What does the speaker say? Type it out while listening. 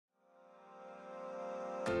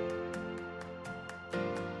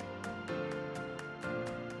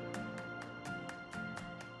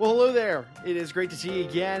Well, hello there. It is great to see you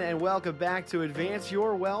again, and welcome back to Advance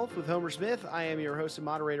Your Wealth with Homer Smith. I am your host and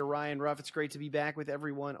moderator, Ryan Ruff. It's great to be back with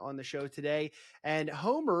everyone on the show today. And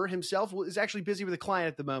Homer himself is actually busy with a client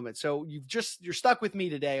at the moment, so you're stuck with me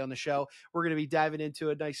today on the show. We're going to be diving into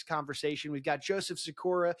a nice conversation. We've got Joseph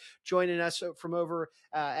Sikora joining us from over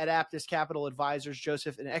at Aptus Capital Advisors.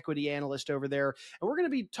 Joseph, an equity analyst over there, and we're going to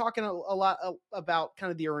be talking a lot about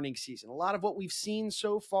kind of the earnings season, a lot of what we've seen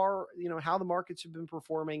so far. How the markets have been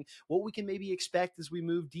performing, what we can maybe expect as we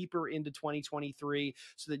move deeper into 2023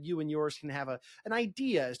 so that you and yours can have an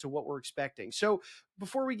idea as to what we're expecting. So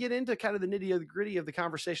before we get into kind of the nitty gritty of the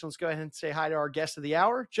conversation, let's go ahead and say hi to our guest of the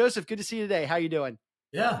hour. Joseph, good to see you today. How you doing?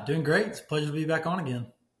 Yeah, doing great. It's a pleasure to be back on again.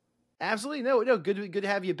 Absolutely. No, good to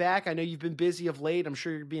have you back. I know you've been busy of late. I'm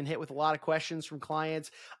sure you're being hit with a lot of questions from clients.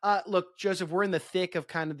 Look, Joseph, we're in the thick of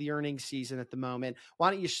kind of the earnings season at the moment. Why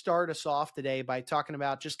don't you start us off today by talking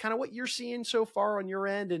about just kind of what you're seeing so far on your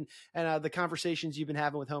end and the conversations you've been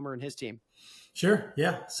having with Homer and his team? Sure.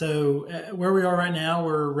 Yeah. So where we are right now,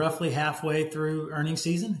 we're roughly halfway through earnings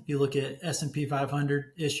season. If you look at S&P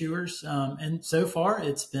 500 issuers, and so far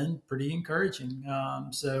it's been pretty encouraging.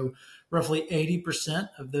 So roughly 80%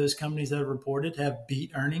 of those companies that have reported have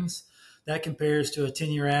beat earnings. That compares to a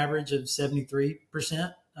 10-year average of 73%.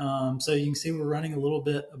 So you can see we're running a little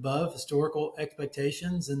bit above historical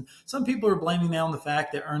expectations. And some people are blaming that on the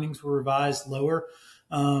fact that earnings were revised lower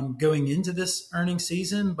going into this earnings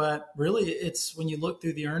season. But really, it's when you look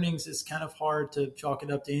through the earnings, it's kind of hard to chalk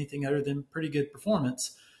it up to anything other than pretty good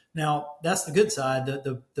performance. Now, that's the good side.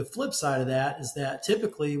 The flip side of that is that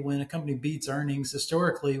typically when a company beats earnings,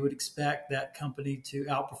 historically, you would expect that company to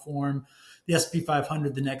outperform the S&P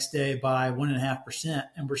 500 the next day by 1.5%.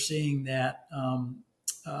 And we're seeing that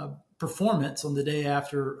performance on the day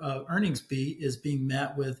after earnings beat is being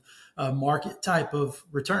met with a market type of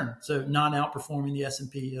return. So not outperforming the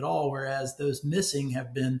S&P at all, whereas those missing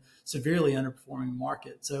have been severely underperforming the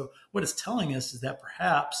market. So what it's telling us is that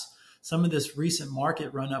perhaps some of this recent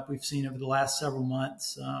market run up we've seen over the last several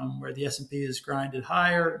months, where the S&P has grinded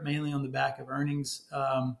higher, mainly on the back of earnings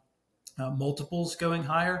multiples going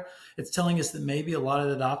higher, it's telling us that maybe a lot of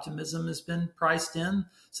that optimism has been priced in.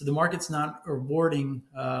 So the market's not rewarding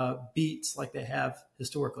beats like they have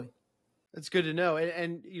historically. That's good to know.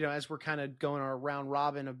 And as we're kind of going our round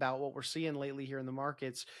robin about what we're seeing lately here in the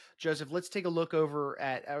markets, Joseph, let's take a look over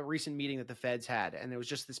at a recent meeting that the Feds had. And it was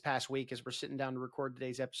just this past week as we're sitting down to record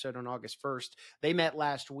today's episode on August 1st. They met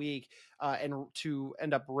last week and to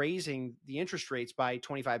end up raising the interest rates by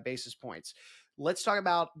 25 basis points. Let's talk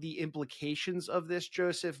about the implications of this,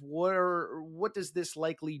 Joseph. What does this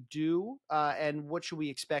likely do? And what should we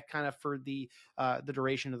expect kind of for the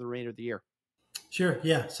duration of the remainder of the year? Sure.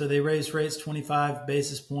 Yeah. So they raised rates 25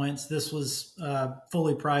 basis points. This was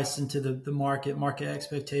fully priced into the market. Market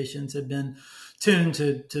expectations had been tuned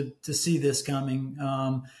to see this coming.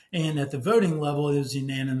 And at the voting level, it was a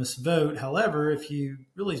unanimous vote. However, if you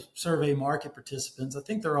really survey market participants, I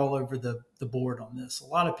think they're all over the board on this. A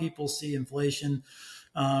lot of people see inflation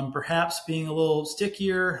perhaps being a little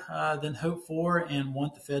stickier than hoped for and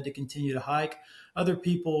want the Fed to continue to hike. Other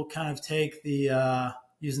people kind of take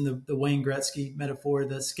using the Wayne Gretzky metaphor,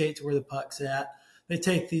 the skate to where the puck's at. They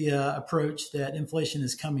take the approach that inflation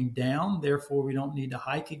is coming down, therefore we don't need to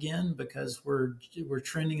hike again because we're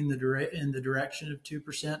trending in the direction of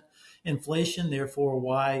 2% inflation. Therefore,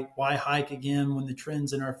 why hike again when the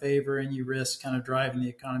trend's in our favor and you risk kind of driving the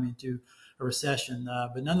economy into a recession?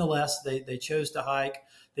 But nonetheless, they chose to hike.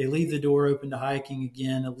 They leave the door open to hiking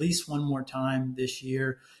again at least one more time this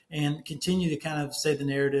year and continue to kind of say the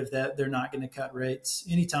narrative that they're not going to cut rates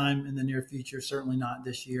anytime in the near future, certainly not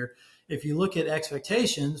this year. If you look at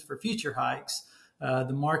expectations for future hikes,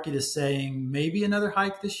 the market is saying maybe another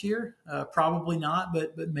hike this year, probably not,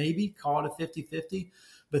 but maybe, call it a 50-50.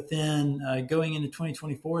 But then going into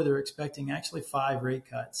 2024, they're expecting actually 5 rate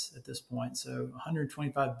cuts at this point. So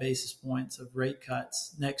 125 basis points of rate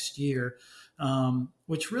cuts next year,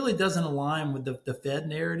 which really doesn't align with the Fed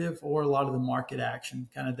narrative or a lot of the market action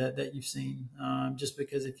kind of that you've seen. Just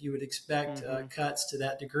because if you would expect cuts to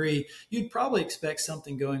that degree, you'd probably expect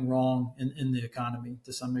something going wrong in the economy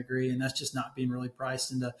to some degree. And that's just not being really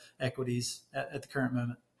priced into equities at the current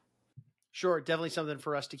moment. Sure, definitely something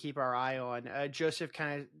for us to keep our eye on. Joseph,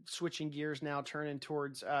 kind of switching gears now, turning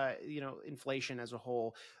towards inflation as a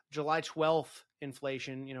whole. July 12th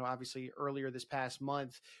inflation, obviously earlier this past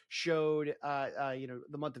month showed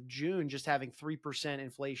the month of June just having 3%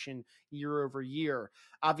 inflation year over year.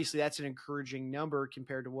 Obviously, that's an encouraging number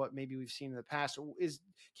compared to what maybe we've seen in the past.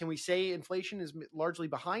 Can we say inflation is largely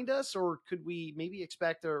behind us, or could we maybe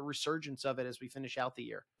expect a resurgence of it as we finish out the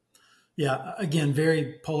year? Yeah, again,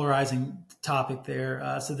 very polarizing topic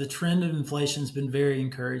there. So the trend of inflation has been very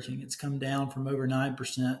encouraging. It's come down from over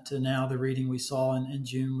 9% to now the reading we saw in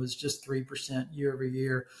June was just 3% year over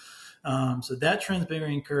year. So that trend's been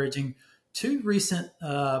very encouraging. Two recent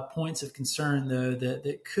points of concern, though,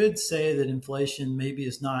 that could say that inflation maybe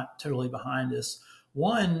is not totally behind us.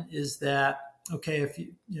 One is that, okay,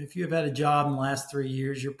 if you have had a job in the last 3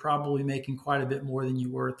 years, you're probably making quite a bit more than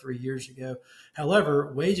you were 3 years ago.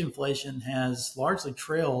 However, wage inflation has largely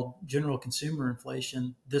trailed general consumer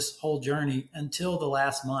inflation this whole journey until the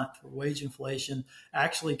last month, where wage inflation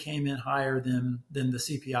actually came in higher than the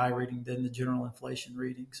CPI reading, than the general inflation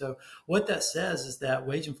reading. So what that says is that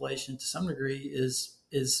wage inflation to some degree is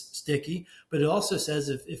sticky, but it also says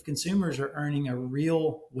if consumers are earning a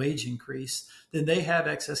real wage increase, then they have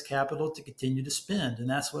excess capital to continue to spend. And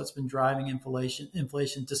that's what's been driving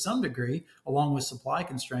inflation to some degree, along with supply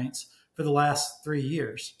constraints for the last 3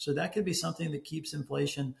 years. So that could be something that keeps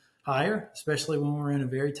inflation higher, especially when we're in a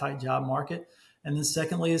very tight job market. And then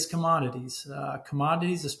secondly is commodities.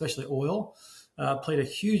 Commodities, especially oil, played a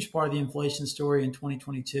huge part of the inflation story in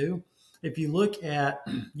 2022. If you look at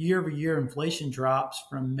year-over-year inflation drops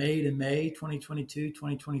from May to May 2022,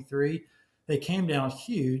 2023, they came down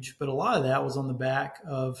huge, but a lot of that was on the back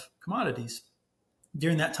of commodities.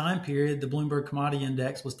 During that time period, the Bloomberg Commodity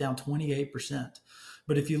Index was down 28%.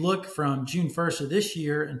 But if you look from June 1st of this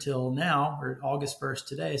year until now, or August 1st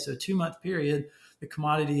today, so a 2-month period, the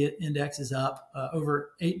commodity index is up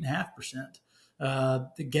over 8.5%.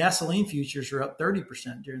 The gasoline futures are up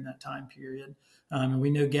 30% during that time period. And we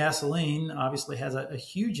know gasoline obviously has a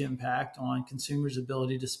huge impact on consumers'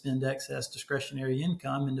 ability to spend excess discretionary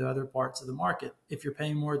income into other parts of the market. If you're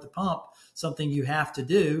paying more at the pump, something you have to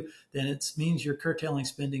do, then it means you're curtailing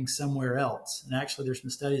spending somewhere else. And actually, there's some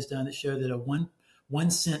studies done that show that a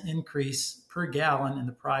 1 cent increase per gallon in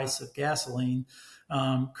the price of gasoline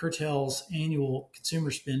curtails annual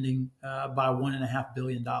consumer spending by $1.5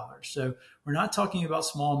 billion. So we're not talking about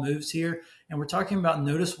small moves here, and we're talking about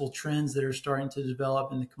noticeable trends that are starting to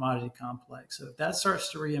develop in the commodity complex. So if that starts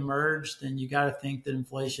to reemerge, then you got to think that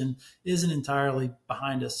inflation isn't entirely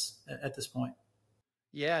behind us at this point.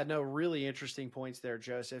 Yeah, no, really interesting points there,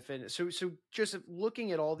 Joseph. And so Joseph,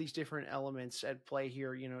 looking at all these different elements at play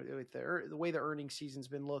here, with the way the earnings season's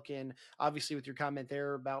been looking, obviously with your comment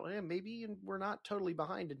there about maybe we're not totally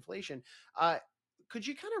behind inflation. Could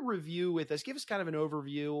you kind of review with us, give us kind of an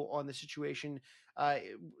overview on the situation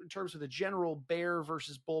in terms of the general bear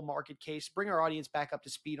versus bull market case? Bring our audience back up to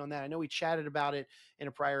speed on that. I know we chatted about it in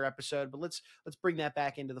a prior episode, but let's bring that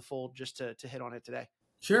back into the fold just to hit on it today.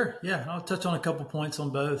 Sure. Yeah, I'll touch on a couple points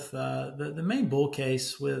on both. The main bull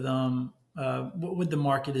case with the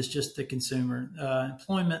market is just the consumer.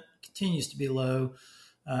 Employment continues to be low.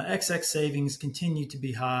 XX savings continue to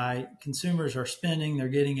be high. Consumers are spending, they're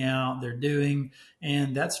getting out, they're doing,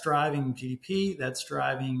 and that's driving GDP. That's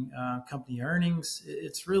driving company earnings.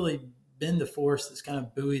 It's really been the force that's kind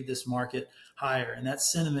of buoyed this market higher. And that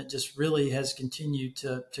sentiment just really has continued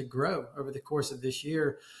to grow over the course of this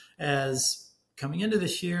year. As coming into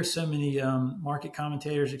this year, so many market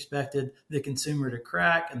commentators expected the consumer to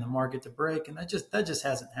crack and the market to break, and that just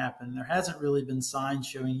hasn't happened. There hasn't really been signs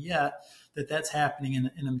showing yet that that's happening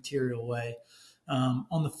in a material way.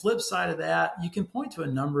 On the flip side of that, you can point to a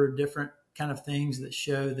number of different kind of things that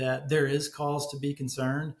show that there is cause to be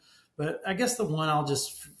concerned. But I guess the one I'll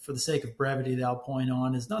just, for the sake of brevity, that I'll point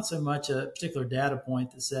on is not so much a particular data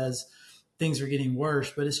point that says things are getting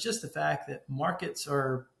worse, but it's just the fact that markets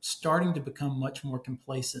are starting to become much more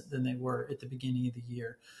complacent than they were at the beginning of the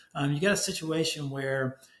year. You got a situation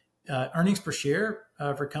where earnings per share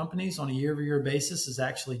for companies on a year-over-year basis is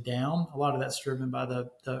actually down. A lot of that's driven by the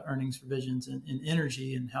earnings revisions in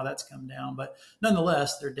energy and how that's come down. But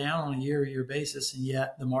nonetheless, they're down on a year-over-year basis, and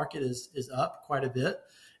yet the market is up quite a bit,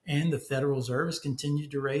 and the Federal Reserve has continued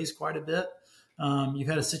to raise quite a bit. You've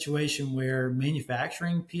had a situation where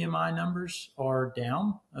manufacturing PMI numbers are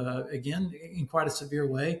down, again, in quite a severe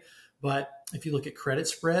way. But if you look at credit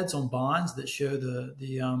spreads on bonds that show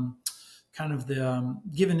the kind of the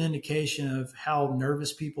give an indication of how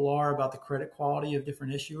nervous people are about the credit quality of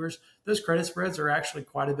different issuers, those credit spreads are actually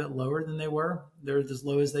quite a bit lower than they were. They're as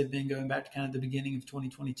low as they've been going back to kind of the beginning of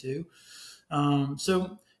 2022.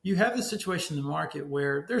 So you have the situation in the market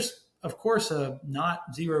where there's, of course, a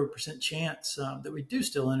not 0% chance that we do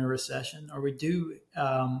still enter a recession, or we do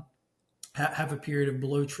have a period of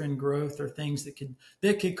below trend growth, or things that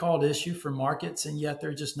could cause issue for markets, and yet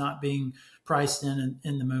they're just not being priced in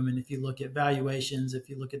the moment. If you look at valuations, if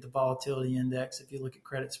you look at the volatility index, if you look at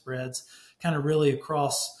credit spreads, kind of really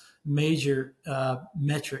across major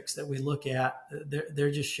metrics that we look at,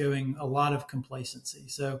 they're just showing a lot of complacency.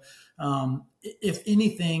 So if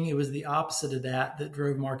anything, it was the opposite of that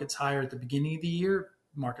drove markets higher at the beginning of the year.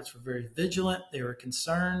 Markets were very vigilant. They were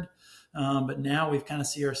concerned. But now we've kind of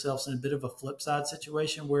see ourselves in a bit of a flip side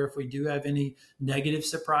situation, where if we do have any negative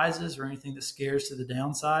surprises or anything that scares to the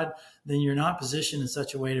downside, then you're not positioned in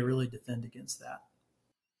such a way to really defend against that.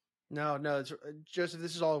 No, it's, Joseph,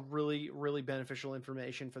 this is all really, really beneficial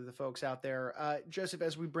information for the folks out there. Joseph,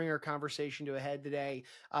 as we bring our conversation to a head today,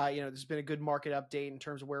 there's been a good market update in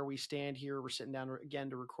terms of where we stand here. We're sitting down again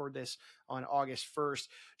to record this on August 1st.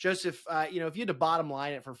 Joseph, if you had to bottom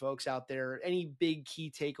line it for folks out there, any big key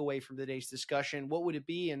takeaway from today's discussion, what would it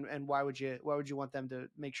be, and why would you want them to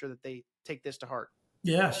make sure that they take this to heart?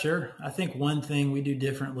 Yeah, sure. I think one thing we do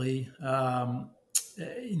differently,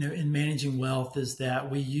 in managing wealth, is that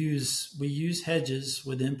we use hedges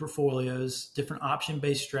within portfolios, different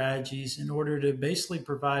option-based strategies, in order to basically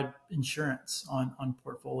provide insurance on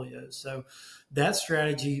portfolios. So that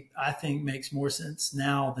strategy, I think, makes more sense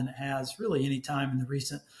now than it has really any time in the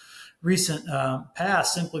recent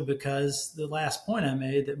past, simply because the last point I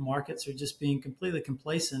made, that markets are just being completely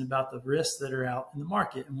complacent about the risks that are out in the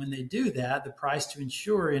market. And when they do that, the price to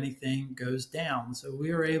insure anything goes down. So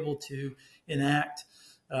we are able to enact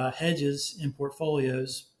hedges in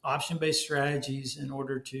portfolios, option-based strategies, in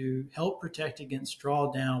order to help protect against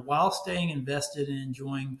drawdown while staying invested and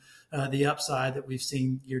enjoying the upside that we've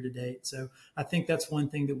seen year to date. So I think that's one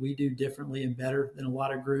thing that we do differently and better than a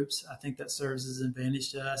lot of groups. I think that serves as an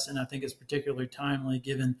advantage to us, and I think it's particularly timely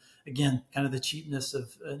given, again, kind of the cheapness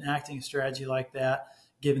of enacting a strategy like that,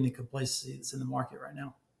 given the complacency that's in the market right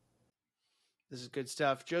now. This is good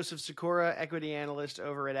stuff. Joseph Sikora, equity analyst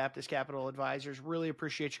over at Aptus Capital Advisors. Really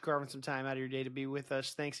appreciate you carving some time out of your day to be with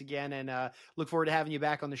us. Thanks again, and look forward to having you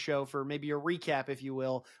back on the show for maybe a recap, if you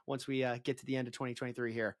will, once we get to the end of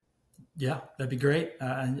 2023 here. Yeah, that'd be great.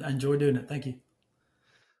 I enjoy doing it. Thank you.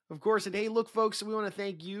 Of course. And hey, look, folks, we want to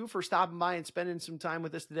thank you for stopping by and spending some time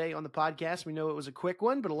with us today on the podcast. We know it was a quick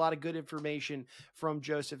one, but a lot of good information from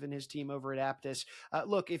Joseph and his team over at Aptus.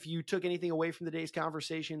 Look, if you took anything away from today's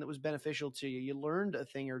conversation that was beneficial to you, you learned a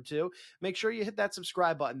thing or two, make sure you hit that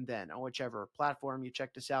subscribe button then on whichever platform you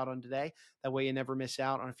checked us out on today. That way you never miss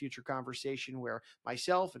out on a future conversation where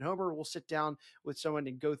myself and Homer will sit down with someone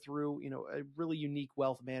and go through, a really unique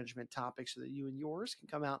wealth management topic so that you and yours can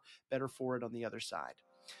come out better for it on the other side.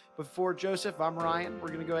 But for Joseph, I'm Ryan. We're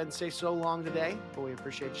going to go ahead and say so long today, but we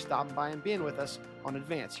appreciate you stopping by and being with us on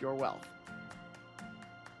Advance Your Wealth.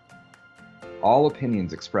 All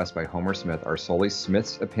opinions expressed by Homer Smith are solely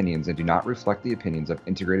Smith's opinions and do not reflect the opinions of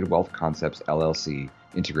Integrated Wealth Concepts, LLC,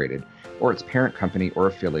 Integrated, or its parent company or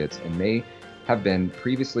affiliates, and may have been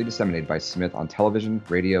previously disseminated by Smith on television,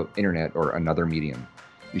 radio, internet, or another medium.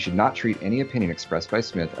 You should not treat any opinion expressed by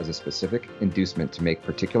Smith as a specific inducement to make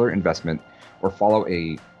particular investment or follow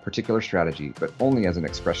a particular strategy, but only as an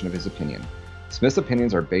expression of his opinion. Smith's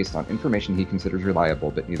opinions are based on information he considers reliable,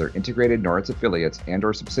 but neither Integrated nor its affiliates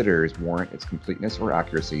and/or subsidiaries warrant its completeness or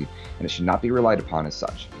accuracy, and it should not be relied upon as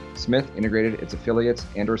such. Smith, Integrated, its affiliates,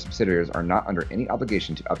 and/or subsidiaries are not under any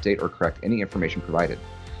obligation to update or correct any information provided.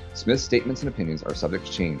 Smith's statements and opinions are subject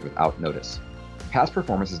to change without notice. Past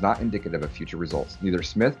performance is not indicative of future results. Neither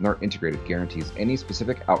Smith nor Integrated guarantees any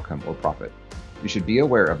specific outcome or profit. You should be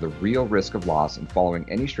aware of the real risk of loss in following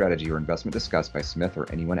any strategy or investment discussed by Smith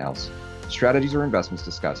or anyone else. Strategies or investments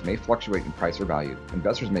discussed may fluctuate in price or value.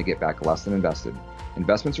 Investors may get back less than invested.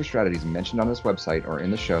 Investments or strategies mentioned on this website or in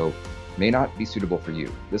the show may not be suitable for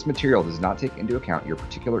you. This material does not take into account your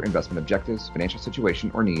particular investment objectives, financial situation,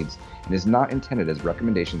 or needs, and is not intended as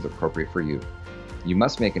recommendations appropriate for you. You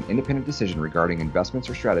must make an independent decision regarding investments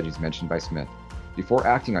or strategies mentioned by Smith. Before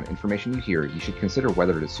acting on information you hear, you should consider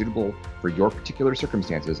whether it is suitable for your particular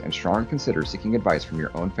circumstances and strongly consider seeking advice from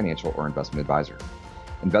your own financial or investment advisor.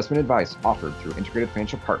 Investment advice offered through Integrated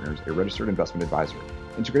Financial Partners, a registered investment advisor.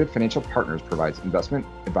 Integrated Financial Partners provides investment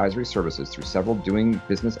advisory services through several doing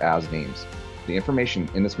business as names. The information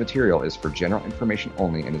in this material is for general information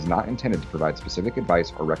only and is not intended to provide specific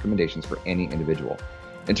advice or recommendations for any individual.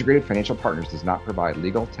 Integrated Financial Partners does not provide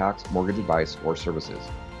legal, tax, mortgage advice, or services.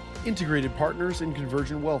 Integrated Partners and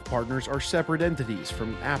Convergent Wealth Partners are separate entities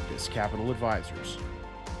from Aptus Capital Advisors.